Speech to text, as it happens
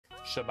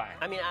shebang.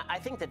 I mean, I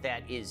think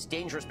that is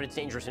dangerous, but it's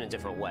dangerous in a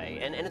different way.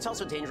 And it's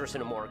also dangerous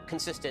in a more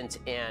consistent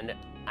and,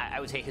 I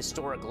would say,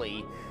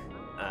 historically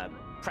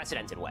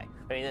precedented way.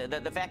 I mean,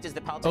 the fact is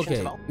that politicians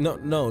Okay, have no,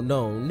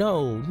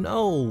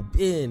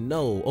 Ben,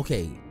 no.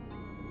 Okay.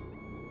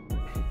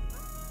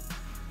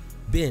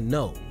 Ben,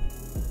 no.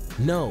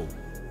 No.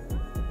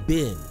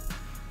 Ben,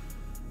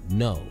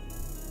 no.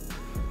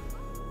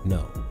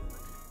 No.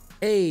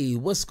 Hey,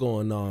 what's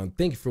going on?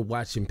 Thank you for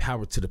watching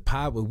Power to the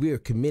Pod, where we are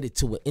committed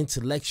to an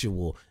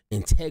intellectual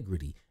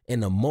integrity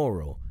and a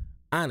moral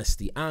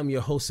honesty. I'm your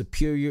host,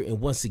 Superior,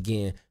 and once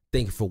again,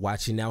 thank you for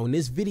watching. Now, in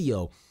this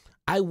video,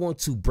 I want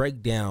to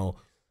break down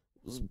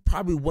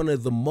probably one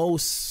of the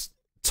most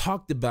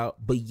talked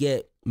about but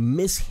yet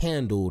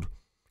mishandled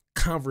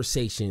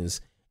conversations,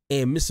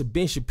 and Mr.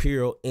 Ben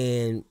Shapiro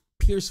and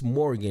Piers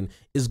Morgan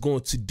is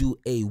going to do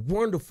a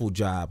wonderful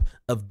job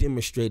of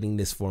demonstrating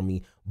this for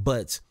me.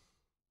 But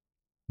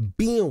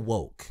being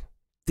woke,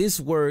 this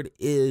word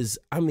is,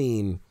 I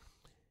mean,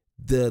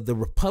 the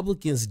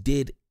Republicans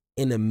did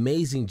an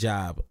amazing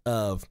job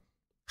of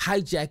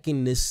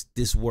hijacking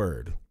this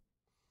word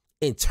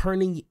and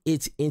turning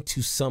it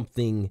into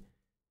something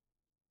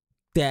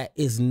that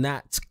is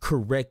not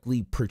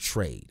correctly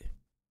portrayed.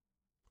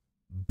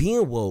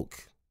 Being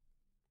woke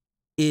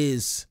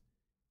is,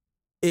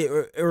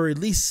 or at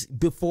least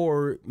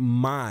before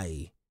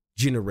my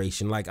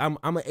generation, like I'm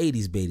an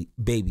 80s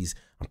babies.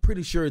 I'm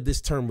pretty sure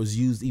this term was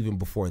used even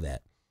before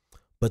that.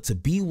 But to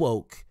be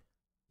woke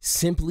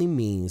simply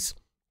means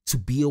to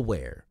be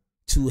aware,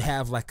 to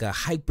have like a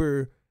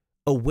hyper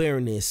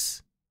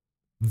awareness,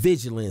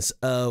 vigilance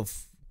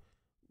of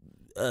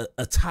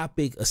a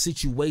topic, a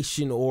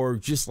situation, or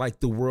just like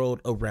the world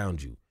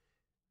around you.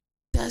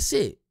 That's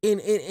it.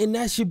 And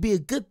that should be a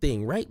good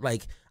thing, right?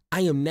 Like,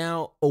 I am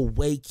now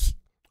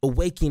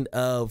awakened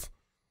of,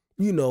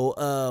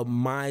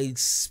 my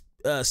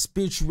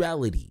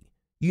spirituality.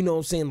 You know what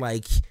I'm saying?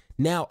 Like,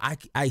 now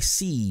I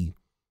see,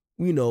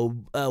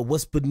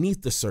 what's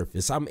beneath the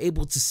surface. I'm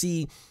able to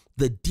see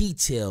the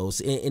details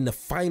and the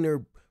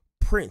finer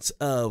prints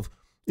of,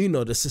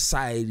 the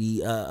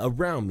society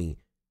around me.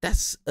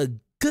 That's a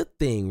good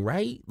thing,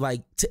 right?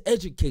 Like, to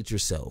educate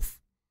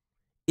yourself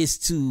is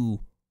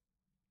to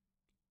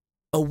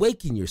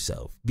awaken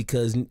yourself,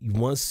 because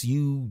once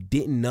you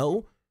didn't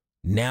know,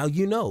 now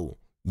you know.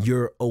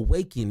 You're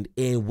awakened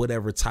in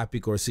whatever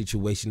topic or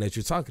situation that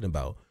you're talking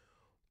about.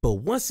 But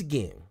once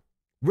again,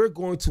 we're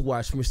going to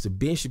watch Mr.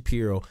 Ben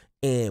Shapiro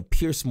and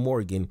Piers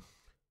Morgan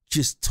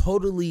just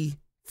totally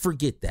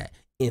forget that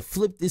and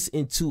flip this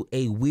into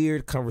a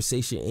weird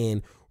conversation.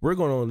 And we're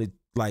going to only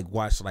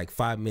watch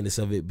 5 minutes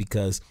of it,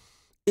 because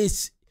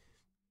it's,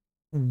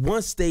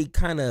 once they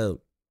kind of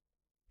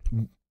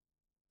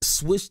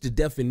switch the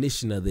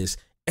definition of this,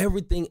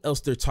 everything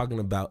else they're talking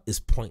about is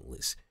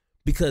pointless,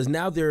 because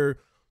now they're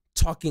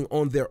talking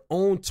on their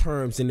own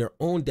terms and their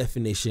own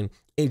definition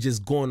and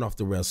just going off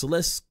the rails. So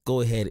let's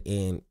go ahead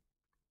and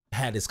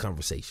have this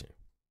conversation.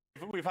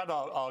 We've had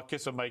our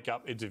kiss and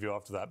makeup interview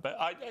after that, but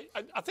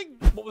I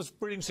think what was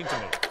really interesting to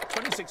me,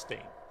 2016,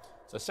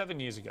 so 7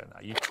 years ago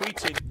now, you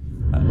tweeted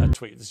a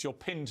tweet. This is your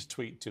pinned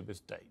tweet to this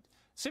date.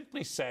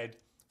 Simply said,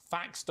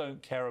 "Facts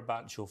don't care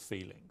about your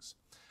feelings."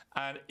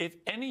 And if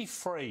any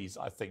phrase,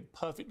 I think,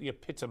 perfectly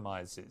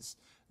epitomizes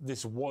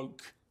this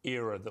woke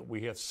era that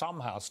we have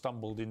somehow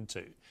stumbled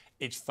into,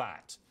 it's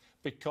that.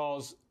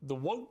 Because the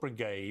woke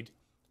brigade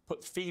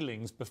put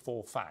feelings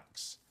before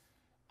facts.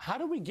 How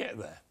do we get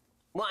there?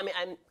 Well, I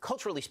mean,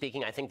 culturally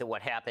speaking, I think that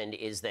what happened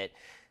is that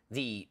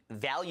the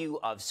value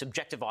of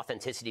subjective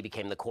authenticity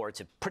became the core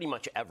to pretty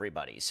much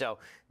everybody. So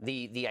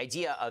the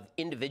idea of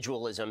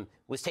individualism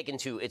was taken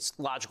to its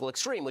logical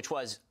extreme, which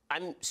was,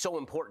 I'm so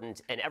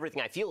important and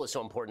everything I feel is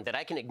so important that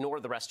I can ignore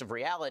the rest of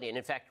reality. And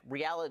in fact,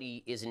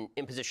 reality is an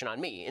imposition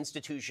on me.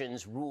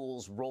 Institutions,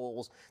 rules,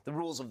 roles, the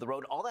rules of the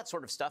road, all that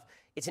sort of stuff.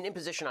 It's an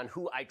imposition on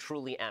who I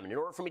truly am. And in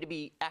order for me to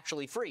be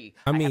actually free,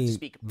 I have to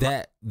speak.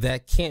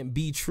 That can't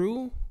be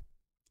true.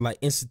 Like,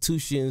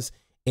 institutions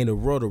and the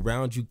world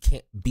around you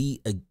can't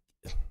be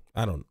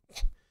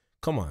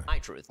come on. My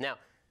truth. Now,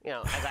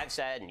 as I've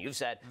said and you've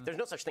said, there's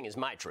no such thing as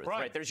my truth,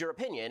 right? There's your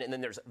opinion, and then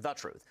there's the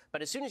truth.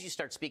 But as soon as you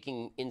start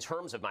speaking in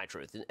terms of my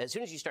truth, as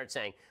soon as you start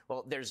saying,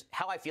 well, there's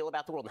how I feel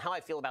about the world, and how I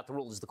feel about the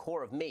world is the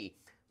core of me,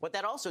 what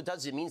that also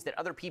does, it means that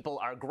other people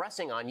are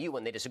aggressing on you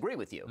when they disagree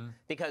with you.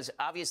 Because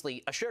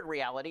obviously a shared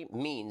reality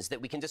means that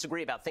we can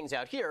disagree about things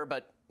out here,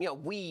 but,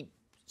 we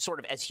sort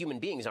of as human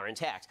beings are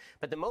intact.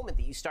 But the moment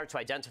that you start to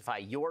identify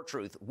your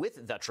truth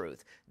with the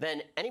truth,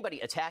 then anybody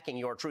attacking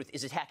your truth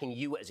is attacking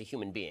you as a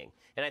human being.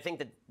 And I think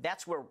that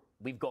that's where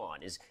we've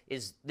gone, is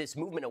this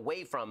movement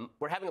away from,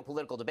 we're having a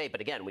political debate,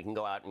 but again, we can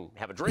go out and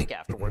have a drink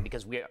afterward,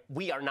 because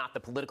we are not the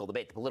political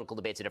debate. The political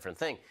debate's a different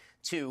thing.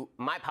 To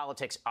my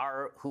politics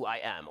are who I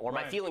am, or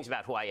my feelings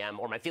about who I am,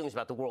 or my feelings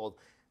about the world.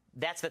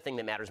 That's the thing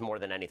that matters more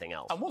than anything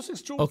else. And what's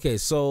this true? Okay,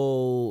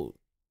 so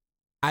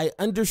I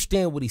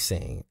understand what he's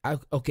saying.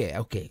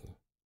 Okay.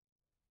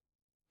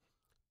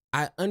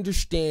 I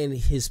understand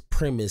his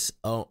premise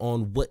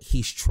on what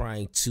he's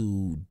trying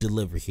to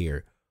deliver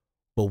here.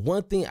 But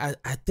one thing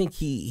I think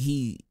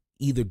he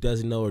either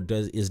doesn't know or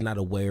is not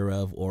aware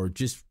of or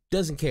just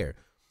doesn't care.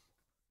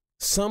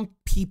 Some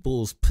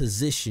people's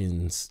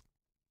positions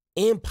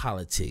in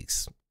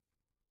politics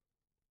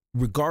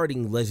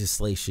regarding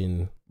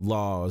legislation,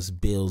 laws,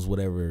 bills,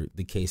 whatever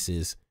the case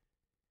is,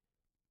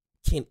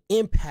 can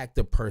impact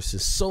a person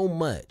so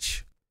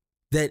much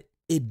that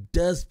it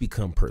does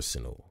become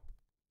personal.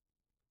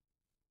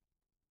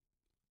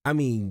 I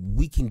mean,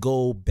 we can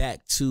go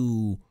back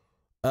to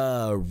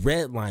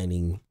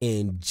redlining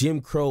and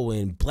Jim Crow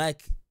and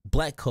black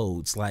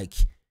codes. Like,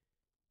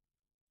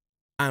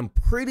 I'm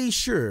pretty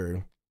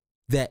sure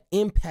that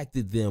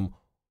impacted them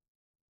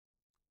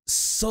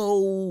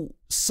so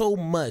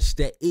much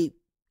that it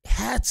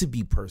had to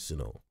be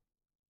personal.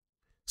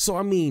 So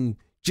I mean,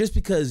 just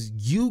because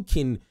you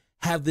can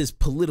have this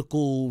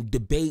political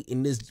debate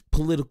and this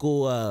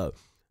political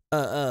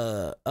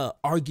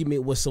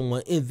argument with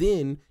someone and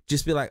then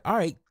just be like, all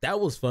right, that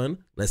was fun,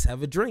 let's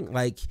have a drink.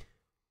 Like,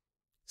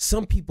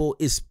 some people,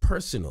 it's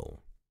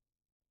personal,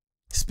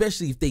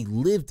 especially if they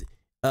lived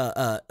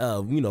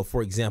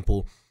for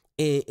example,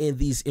 in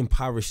these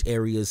impoverished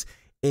areas,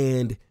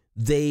 and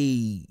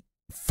they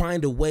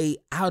find a way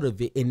out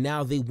of it, and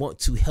now they want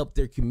to help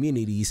their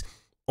communities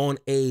on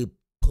a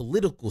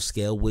political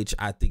scale, which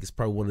I think is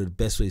probably one of the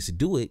best ways to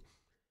do it.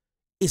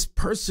 It's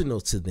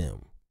personal to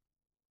them.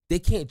 They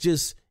can't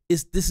just,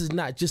 this is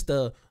not just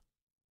a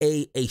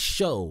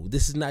show.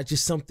 This is not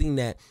just something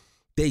that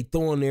they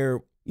throw on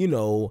their,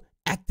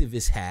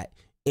 activist hat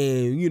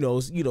and,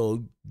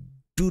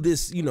 do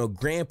this,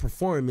 grand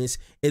performance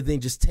and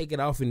then just take it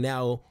off, and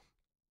now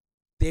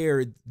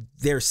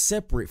they're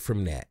separate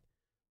from that.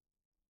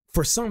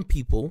 For some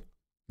people,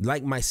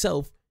 like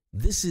myself,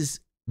 this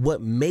is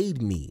what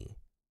made me.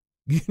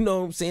 You know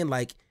what I'm saying?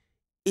 Like,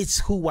 it's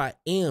who I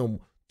am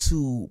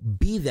to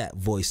be that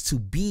voice, to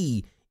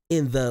be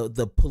in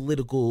the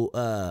political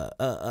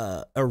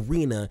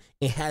arena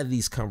and have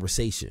these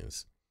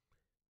conversations.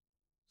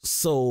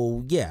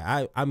 So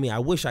yeah, I mean, I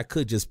wish I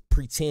could just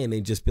pretend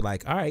and just be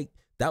like, all right,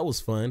 that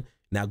was fun,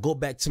 now go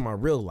back to my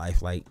real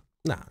life. Like,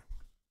 nah.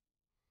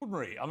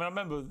 Ordinary. I mean, I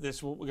remember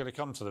this, we're going to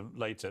come to them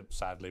later,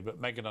 sadly,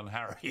 but Meghan and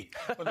Harry,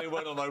 when they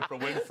went on Oprah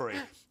Winfrey,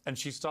 and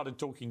she started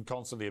talking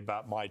constantly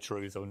about my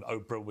truth, and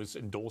Oprah was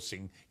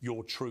endorsing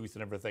your truth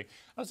and everything.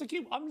 I was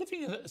thinking, I'm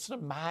living in a sort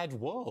of mad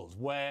world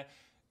where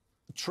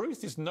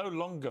truth is no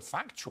longer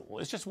factual.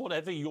 It's just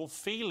whatever you're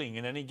feeling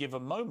in any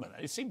given moment.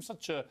 It seems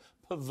such a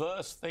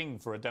perverse thing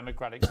for a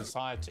democratic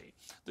society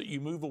that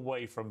you move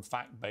away from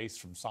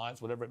fact-based, from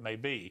science, whatever it may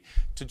be,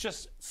 to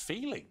just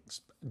feelings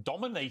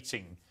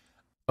dominating.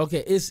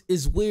 Okay,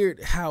 it's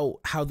weird how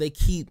they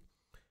keep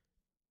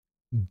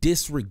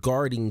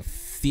disregarding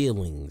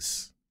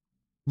feelings.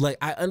 Like,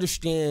 I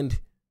understand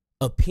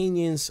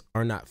opinions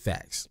are not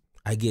facts.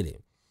 I get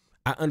it.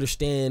 I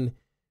understand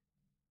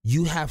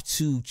you have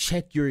to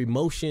check your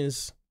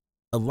emotions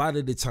a lot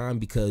of the time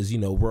because,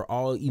 we're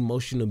all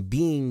emotional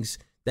beings.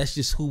 That's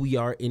just who we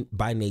are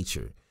by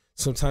nature.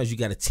 Sometimes you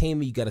got to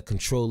tame it, you got to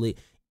control it,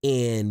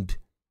 and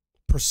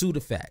pursue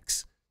the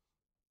facts.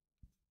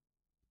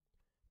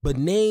 But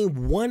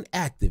name one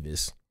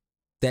activist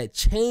that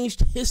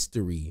changed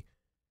history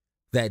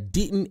that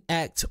didn't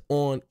act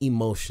on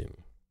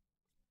emotion.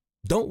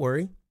 Don't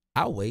worry,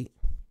 I'll wait.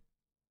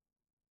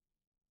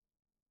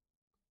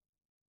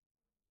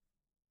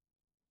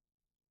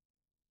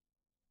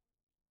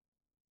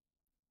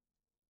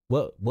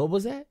 What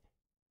was that?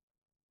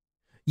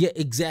 Yeah,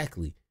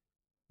 exactly.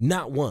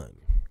 Not one.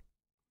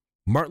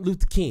 Martin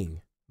Luther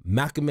King,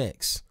 Malcolm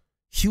X,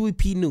 Huey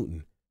P.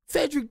 Newton,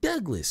 Frederick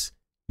Douglass,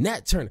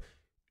 Nat Turner.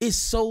 It's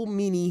so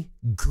many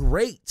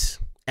great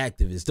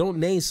activists. Don't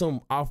name some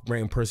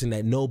off-brand person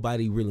that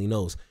nobody really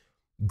knows.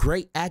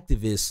 Great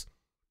activists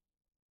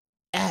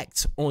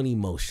act on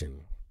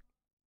emotion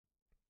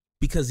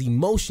because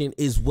emotion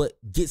is what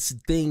gets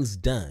things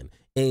done.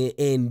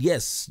 And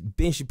yes,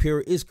 Ben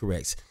Shapiro is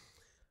correct.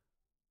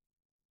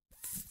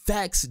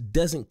 Facts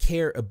doesn't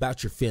care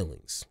about your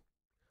feelings,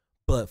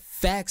 but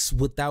facts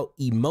without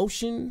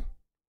emotion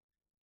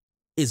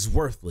is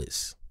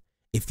worthless.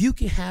 If you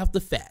can have the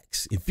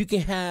facts, if you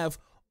can have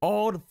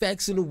all the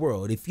facts in the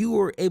world, if you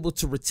are able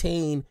to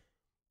retain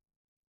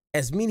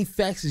as many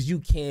facts as you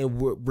can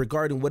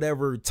regarding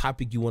whatever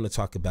topic you want to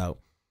talk about,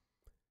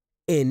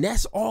 and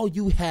that's all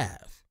you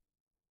have,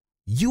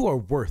 you are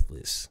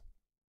worthless.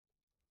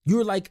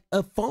 You're like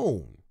a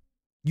phone.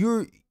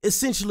 You're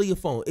essentially a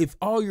phone. If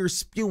all you're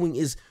spewing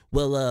is,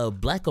 well,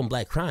 black on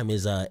black crime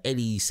is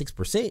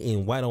 86%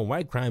 and white on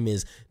white crime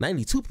is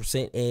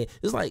 92%, and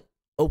it's like,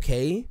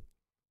 okay,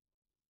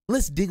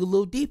 let's dig a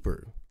little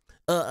deeper.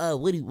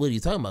 What are you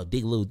talking about?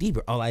 Dig a little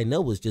deeper. All I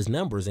know is just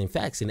numbers and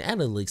facts and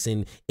analytics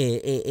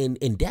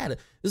and data.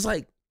 It's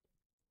like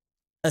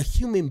a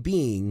human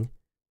being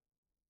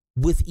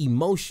with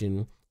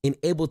emotion and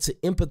able to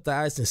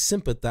empathize and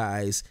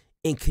sympathize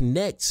and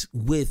connect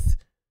with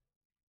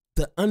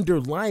the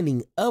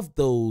underlining of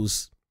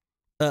those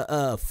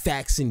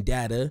facts and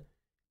data.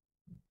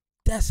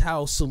 That's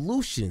how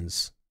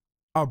solutions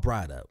are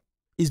brought up,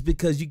 is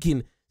because you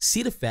can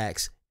see the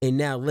facts, and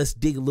now let's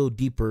dig a little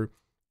deeper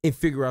and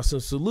figure out some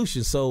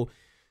solutions. So,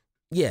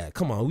 yeah,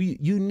 come on.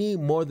 You need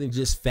more than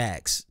just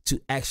facts to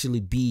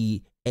actually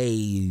be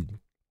a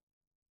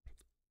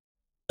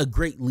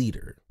great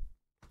leader,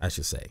 I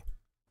should say.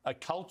 A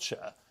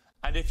culture,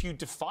 and if you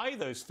defy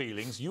those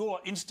feelings, you are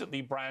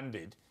instantly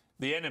branded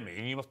the enemy,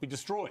 and you must be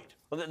destroyed.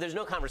 Well, there's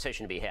no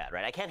conversation to be had,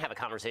 right? I can't have a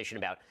conversation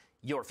about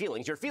your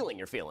feelings. You're feeling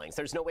your feelings.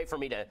 There's no way for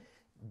me to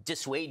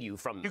dissuade you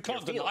from You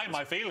can't deny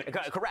my feelings.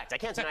 Correct. I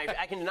can't deny.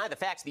 I can deny the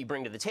facts that you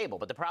bring to the table,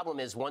 but the problem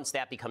is once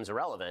that becomes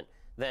irrelevant,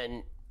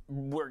 then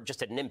we're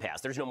just at an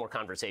impasse. There's no more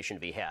conversation to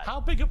be had.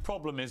 How big a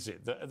problem is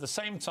it that at the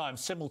same time,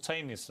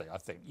 simultaneously, I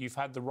think, you've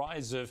had the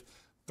rise of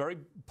very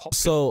popular...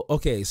 So,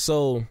 okay,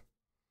 so...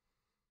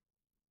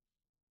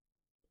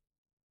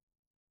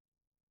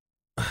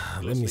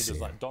 let me see.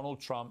 Like Donald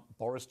Trump,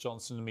 Boris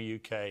Johnson in the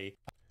UK.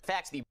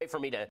 Facts that you for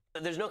me to...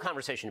 There's no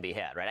conversation to be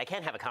had, right? I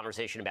can't have a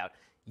conversation about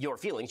your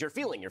feelings. You're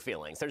feeling your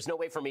feelings. There's no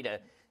way for me to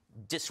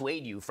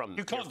dissuade you from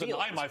You can't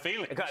deny my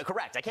feelings.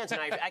 Correct. I can't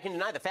deny... I can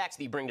deny the facts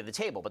that you bring to the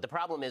table, but the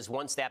problem is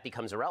once that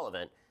becomes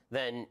irrelevant,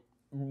 then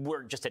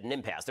we're just at an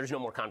impasse. There's no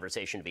more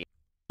conversation to be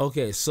had.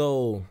 Okay,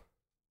 so...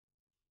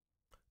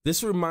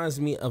 This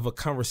reminds me of a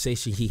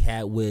conversation he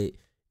had with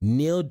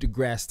Neil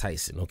deGrasse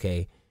Tyson,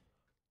 okay?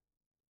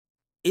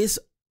 It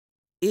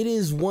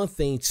is one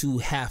thing to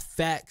have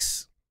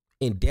facts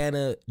and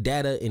data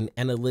and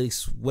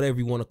analytics, whatever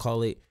you want to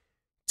call it,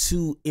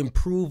 to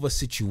improve a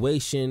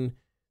situation,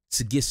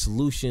 to get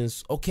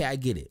solutions. Okay, I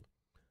get it.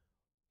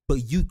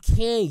 But you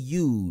can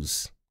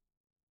use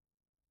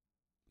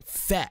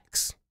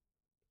facts.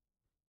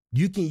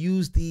 You can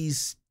use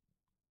this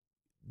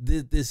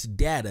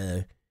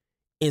data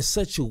in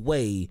such a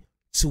way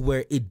to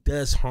where it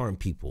does harm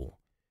people.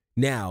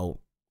 Now,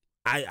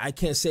 I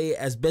can't say it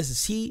as best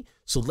as he,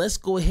 so let's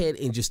go ahead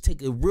and just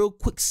take a real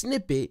quick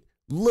snippet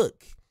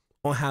look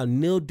on how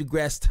Neil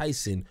deGrasse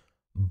Tyson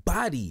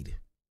bodied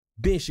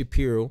Ben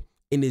Shapiro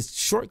in this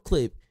short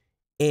clip,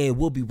 and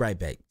we'll be right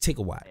back. Take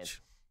a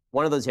watch.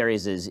 One of those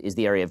areas is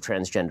the area of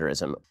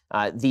transgenderism.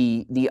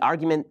 The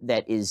argument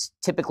that is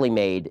typically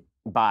made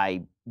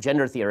by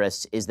gender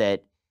theorists is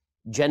that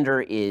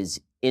gender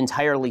is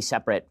entirely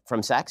separate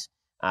from sex.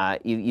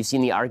 You've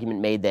seen the argument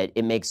made that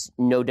it makes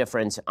no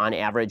difference on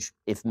average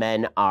if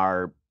men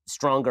are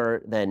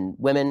stronger than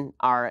women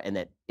are, and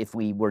that if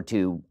we were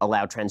to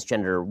allow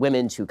transgender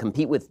women to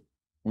compete with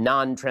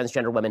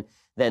non-transgender women,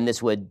 then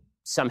this would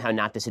somehow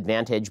not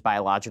disadvantage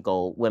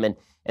biological women.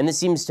 And this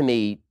seems to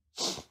me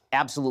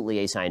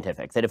absolutely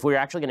ascientific, that if we're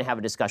actually going to have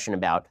a discussion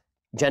about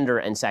gender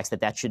and sex,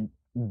 that should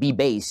be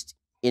based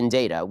in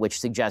data,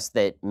 which suggests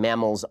that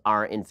mammals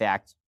are in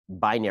fact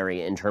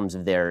binary in terms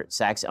of their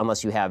sex,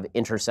 unless you have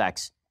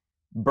intersex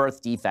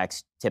birth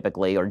defects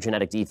typically, or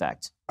genetic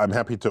defects. I'm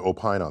happy to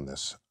opine on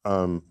this.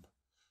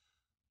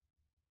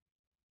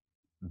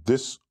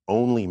 This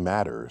only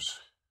matters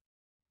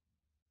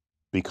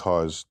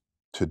because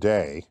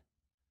today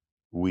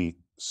we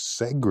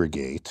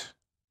segregate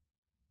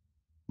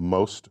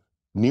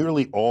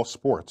nearly all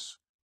sports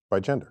by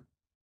gender.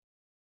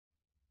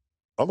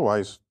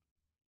 Otherwise,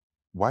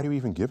 why do you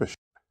even give a shit?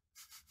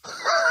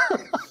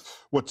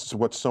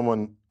 What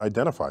someone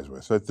identifies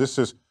with.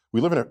 We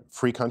live in a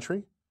free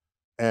country,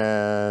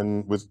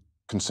 and with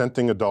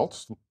consenting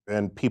adults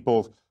and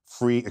people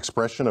free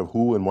expression of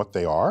who and what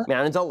they are. Man,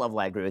 on adult level,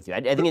 I agree with you.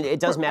 I think it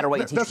does matter what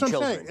you teach your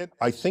children. That's what I'm saying.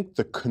 I think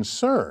the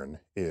concern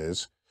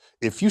is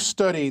if you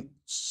study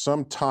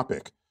some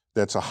topic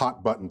that's a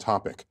hot button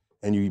topic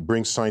and you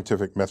bring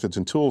scientific methods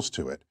and tools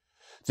to it,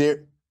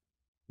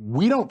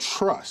 we don't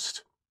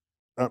trust.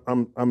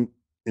 I'm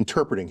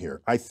interpreting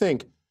here. I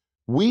think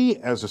we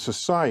as a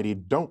society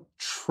don't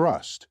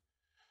trust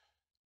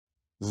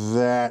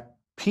that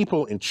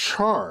people in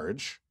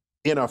charge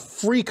in a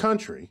free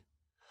country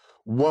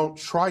won't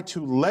try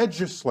to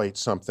legislate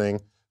something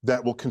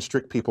that will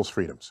constrict people's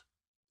freedoms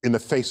in the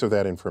face of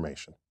that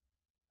information.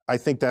 I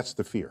think that's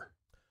the fear.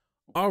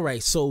 All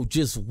right, so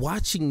just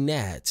watching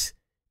that,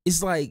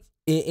 it's like,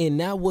 and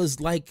that was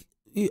like,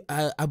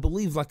 I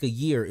believe like a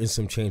year and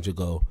some change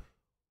ago.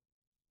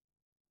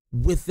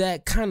 With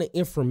that kind of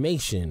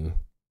information,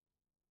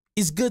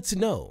 it's good to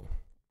know.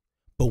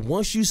 But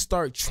once you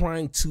start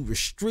trying to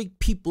restrict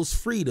people's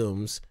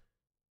freedoms,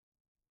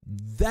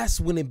 that's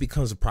when it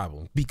becomes a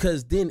problem.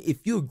 Because then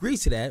if you agree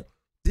to that,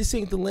 this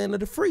ain't the land of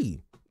the free.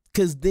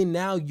 Because then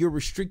now you're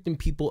restricting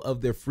people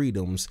of their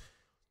freedoms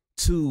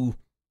to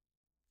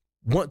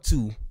want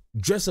to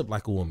dress up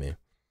like a woman,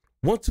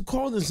 want to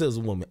call themselves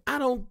a woman. I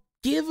don't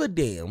give a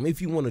damn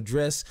if you want to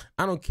dress.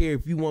 I don't care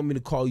if you want me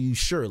to call you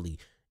Shirley.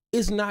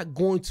 It's not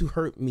going to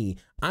hurt me.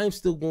 I'm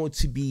still going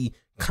to be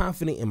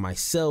confident in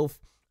myself.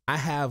 I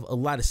have a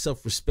lot of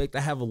self-respect.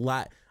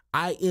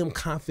 I am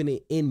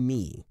confident in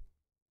me.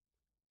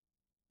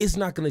 It's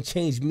not going to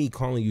change me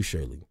calling you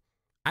Shirley.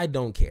 I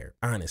don't care,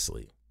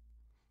 honestly.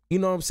 You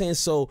know what I'm saying?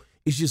 So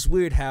it's just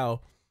weird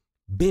how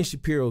Ben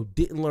Shapiro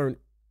didn't learn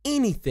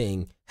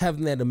anything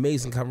having that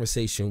amazing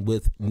conversation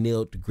with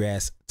Neil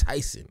deGrasse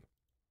Tyson.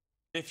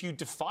 If you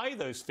defy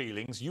those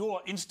feelings, you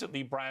are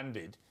instantly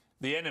branded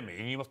the enemy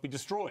and you must be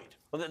destroyed.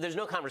 Well, there's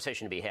no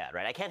conversation to be had,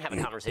 right? I can't have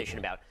a conversation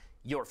about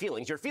your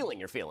feelings. You're feeling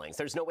your feelings.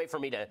 There's no way for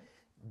me to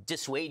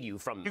dissuade you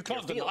from You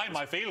can't deny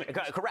my feelings.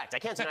 Correct. I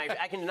can't deny.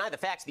 I can deny the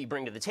facts that you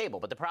bring to the table,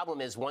 but the problem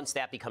is once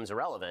that becomes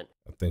irrelevant.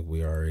 I think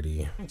we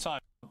already.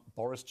 Time,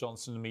 Boris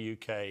Johnson in the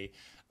UK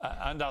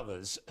and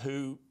others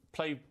who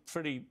play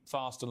pretty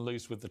fast and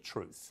loose with the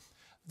truth.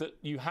 That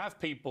you have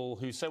people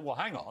who say, well,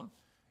 hang on,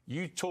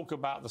 you talk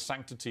about the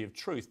sanctity of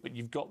truth, but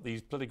you've got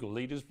these political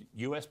leaders,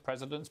 US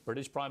presidents,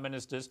 British prime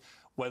ministers,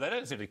 where they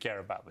don't seem to care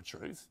about the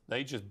truth.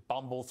 They just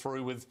bumble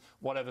through with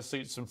whatever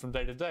suits them from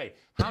day to day.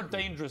 How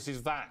dangerous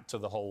is that to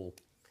the whole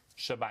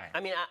shebang?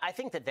 I mean, I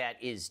think that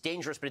is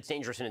dangerous, but it's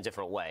dangerous in a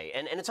different way.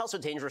 And it's also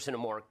dangerous in a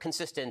more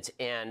consistent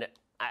and,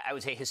 I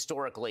would say,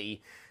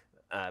 historically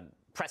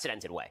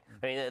precedented way.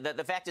 I mean,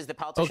 the fact is that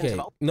politicians...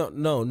 Okay, no,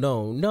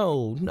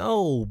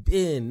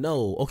 Ben,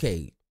 no.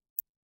 Okay.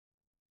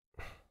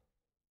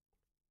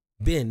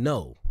 Ben,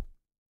 no.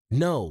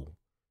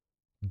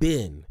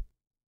 Ben,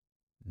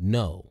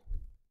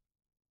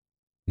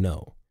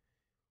 no.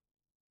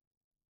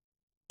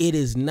 It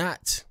is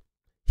not.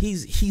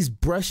 He's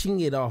brushing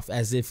it off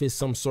as if it's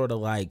some sort of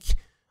like,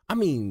 I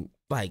mean,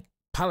 like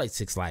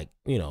politics, like,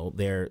 you know,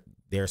 they're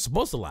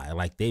supposed to lie.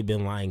 Like they've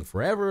been lying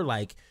forever.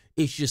 Like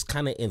it's just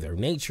kind of in their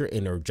nature,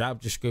 in their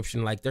job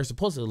description. Like they're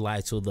supposed to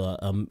lie to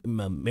the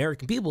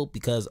American people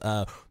because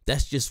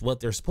that's just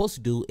what they're supposed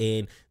to do.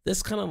 And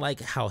that's kind of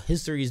like how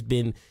history has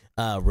been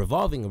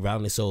revolving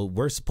around it. So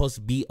we're supposed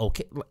to be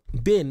okay.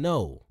 Ben,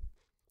 no.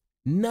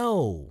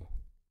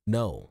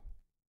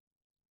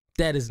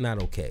 That is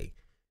not okay.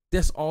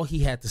 That's all he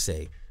had to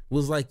say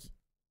was like,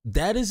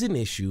 that is an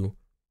issue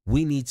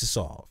we need to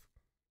solve.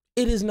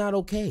 It is not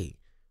okay.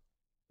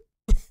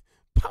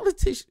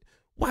 Politician,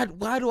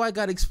 why do I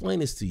got to explain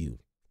this to you?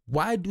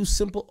 Why do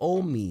simple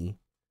old me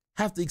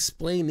have to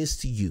explain this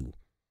to you?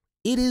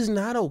 It is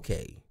not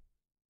okay.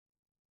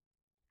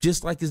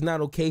 Just like it's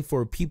not okay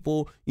for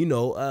people, you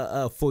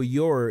know, for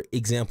your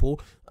example,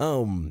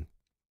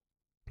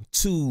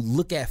 to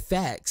look at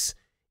facts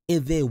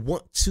and then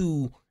want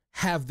to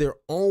have their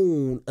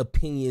own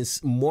opinions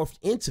morphed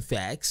into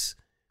facts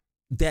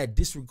that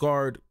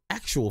disregard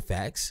actual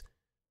facts.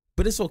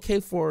 But it's okay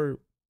for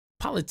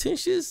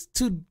politicians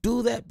to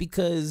do that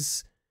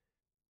because,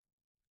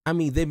 I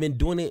mean, they've been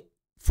doing it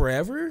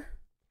forever.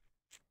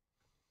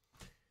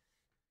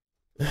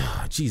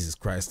 Jesus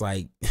Christ,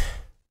 like,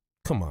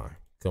 come on.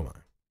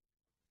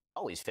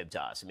 Always fib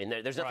to us. I mean,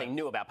 there's nothing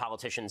new about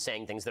politicians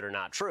saying things that are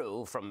not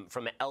true, from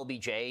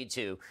LBJ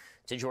to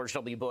George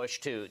W. Bush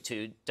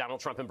to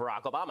Donald Trump and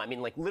Barack Obama. I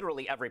mean, like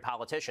literally every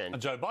politician.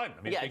 And Joe Biden.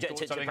 I mean, yeah, to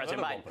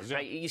President Biden.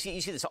 Right? You see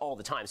this all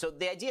the time. So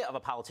the idea of a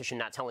politician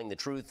not telling the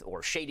truth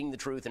or shading the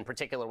truth in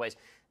particular ways,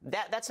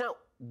 that's not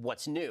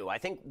what's new. I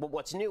think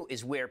what's new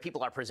is where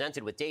people are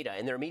presented with data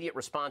and their immediate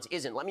response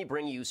isn't, let me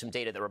bring you some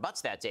data that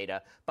rebuts that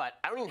data, but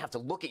I don't even have to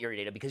look at your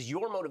data because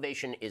your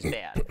motivation is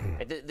bad.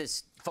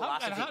 This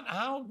philosophy.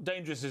 How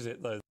dangerous is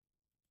it, though,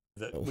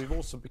 that we've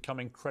also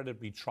become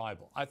incredibly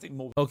tribal? I think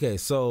more. Okay,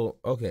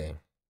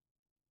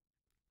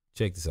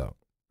 check this out.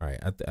 All right,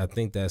 I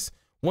think that's,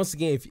 once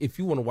again, if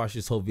you want to watch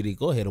this whole video,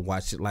 go ahead and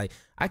watch it. Like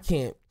I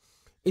can't.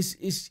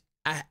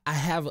 I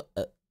have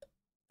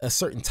a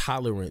certain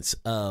tolerance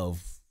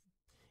of,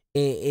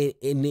 and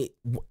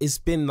it's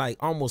been like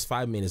almost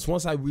 5 minutes.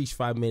 Once I reach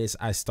 5 minutes,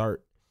 I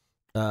start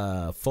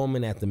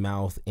foaming at the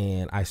mouth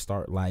and I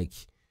start like,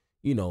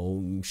 you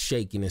know,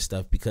 shaking and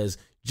stuff because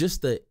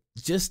just the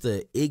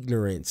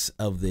ignorance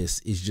of this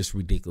is just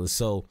ridiculous.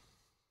 So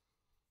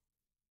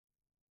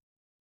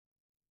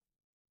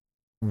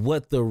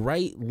what the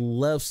right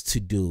loves to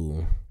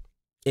do,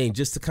 and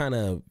just to kind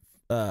of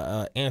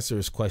answer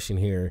his question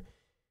here,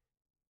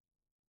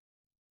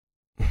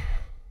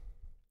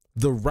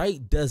 the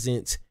right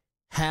doesn't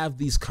have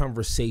these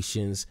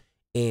conversations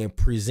and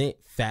present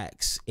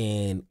facts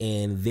and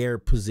their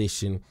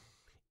position,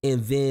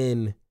 and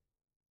then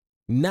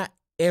not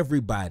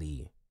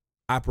everybody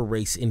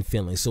operates in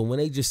feelings. So when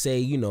they just say,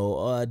 you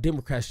know,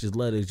 Democrats just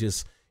love to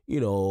just, you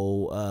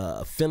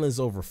know, feelings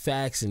over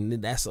facts, and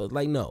that's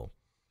like, no.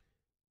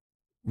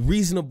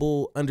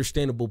 Reasonable,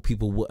 understandable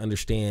people will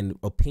understand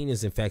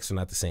opinions and facts are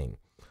not the same.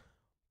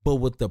 But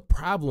what the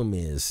problem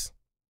is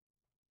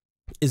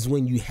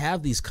when you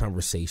have these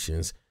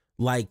conversations,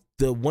 like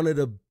one of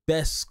the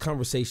best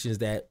conversations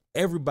that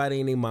everybody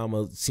and their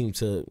mama seem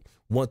to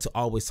want to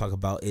always talk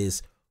about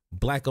is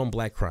black on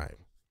black crime.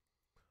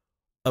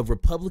 A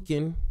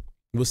Republican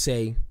will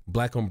say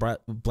black on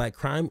black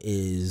crime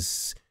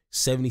is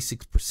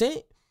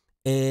 76%,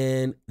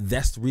 and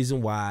that's the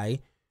reason why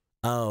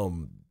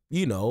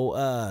we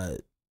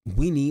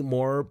need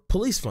more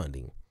police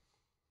funding.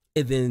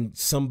 And then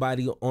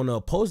somebody on the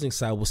opposing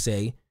side will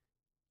say,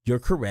 you're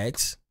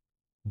correct,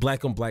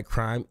 black on black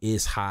crime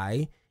is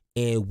high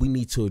and we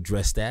need to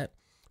address that,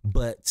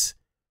 but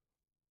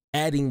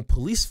adding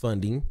police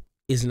funding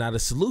is not a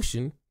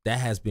solution. That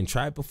has been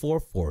tried before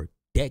for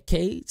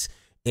decades,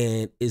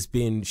 and it's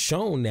been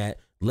shown that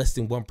less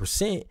than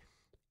 1%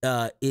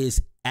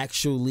 is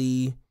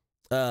actually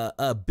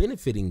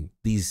benefiting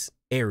these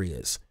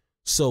areas.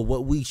 So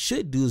what we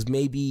should do is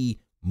maybe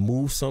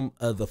move some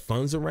of the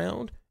funds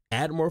around,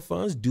 add more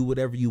funds, do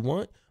whatever you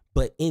want,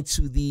 but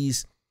into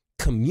these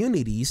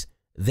communities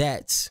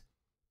that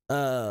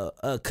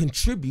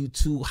contribute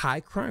to high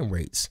crime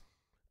rates,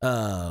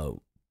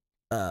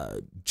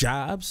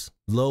 jobs,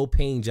 low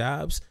paying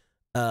jobs,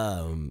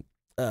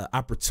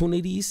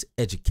 opportunities,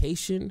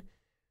 education.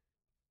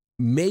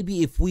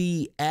 Maybe if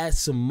we add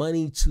some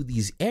money to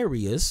these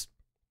areas,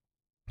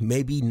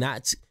 maybe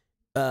not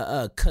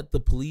cut the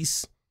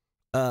police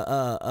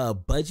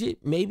budget,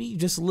 maybe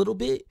just a little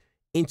bit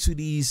into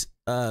these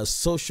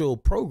social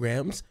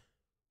programs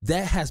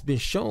that has been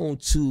shown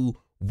to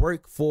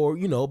work for,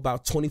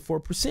 about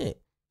 24%,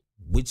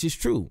 which is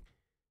true.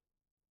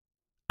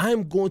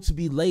 I'm going to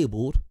be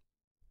labeled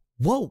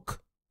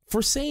woke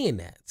for saying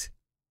that.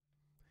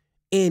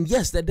 And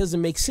yes, that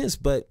doesn't make sense,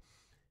 but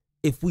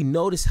if we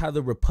notice how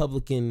the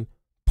Republican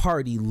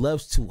Party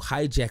loves to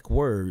hijack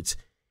words,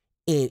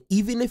 and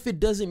even if it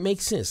doesn't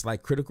make sense,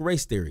 like critical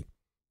race theory,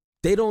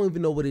 they don't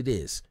even know what it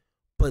is,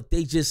 but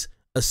they just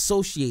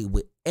associate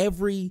with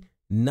every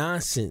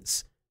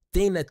nonsense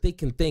thing that they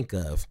can think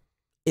of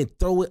and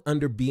throw it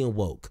under being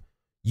woke.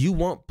 You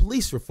want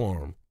police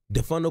reform,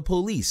 defund the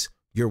police,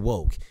 you're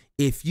woke.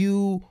 If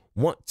you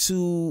want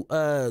to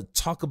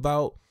talk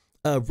about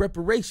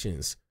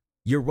reparations,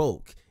 you're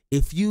woke.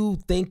 If you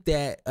think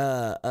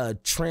that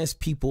trans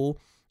people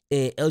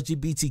and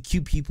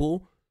LGBTQ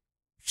people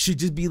should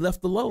just be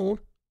left alone,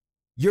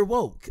 you're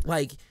woke.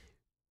 Like,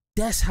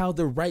 that's how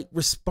the right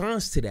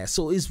responds to that.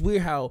 So it's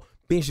weird how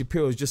Ben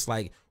Shapiro is just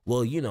like,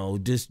 well,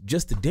 just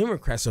the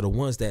Democrats are the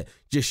ones that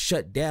just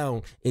shut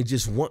down and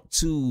just want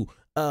to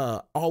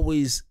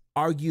always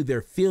argue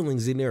their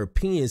feelings and their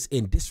opinions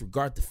and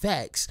disregard the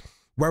facts,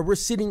 while we're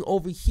sitting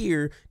over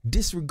here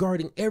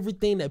disregarding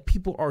everything that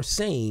people are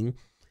saying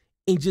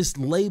and just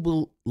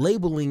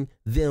labeling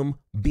them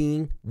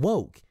being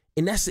woke.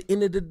 And that's the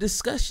end of the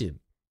discussion.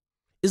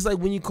 It's like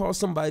when you call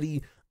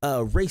somebody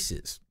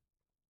racist.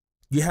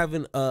 You're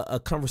having a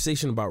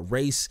conversation about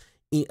race,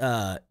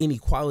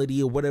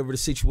 inequality, or whatever the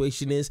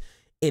situation is.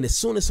 And as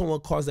soon as someone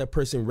calls that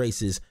person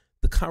racist,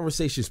 the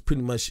conversation is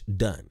pretty much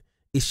done.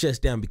 It shuts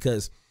down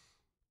because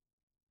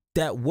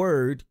that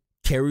word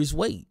carries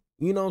weight.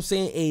 You know what I'm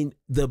saying? And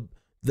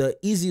the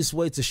easiest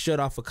way to shut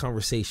off a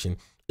conversation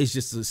is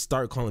just to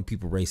start calling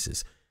people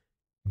racist.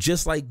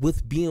 Just like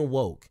with being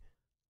woke,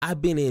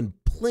 I've been in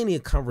plenty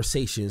of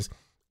conversations,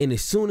 and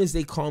as soon as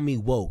they call me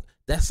woke,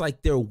 that's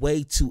like their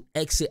way to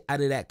exit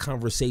out of that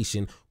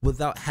conversation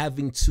without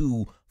having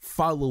to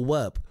follow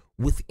up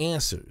with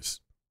answers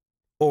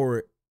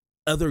or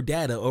other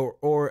data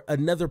or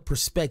another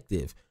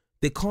perspective.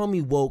 They call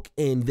me woke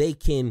and they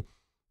can,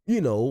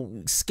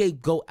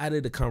 scapegoat out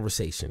of the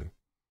conversation.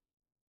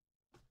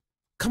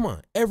 Come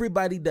on,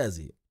 everybody does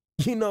it.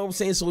 You know what I'm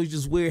saying? So it's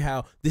just weird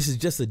how this is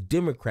just a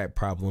Democrat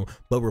problem,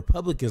 but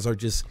Republicans are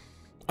just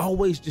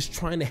always just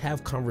trying to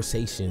have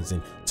conversations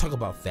and talk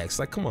about facts.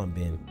 Like, come on,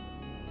 Ben.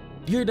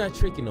 You're not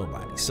tricking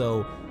nobody.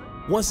 So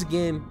once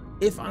again,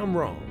 if I'm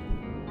wrong,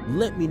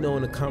 let me know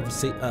in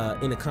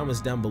the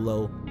comments down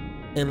below,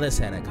 and let's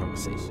have that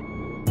conversation.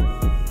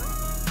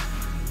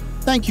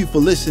 Thank you for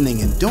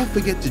listening, and don't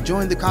forget to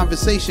join the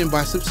conversation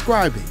by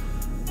subscribing.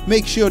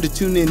 Make sure to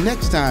tune in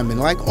next time, and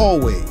like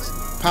always,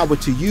 power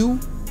to you,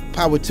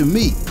 power to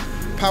me,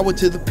 power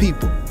to the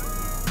people,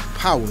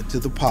 power to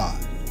the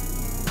pod.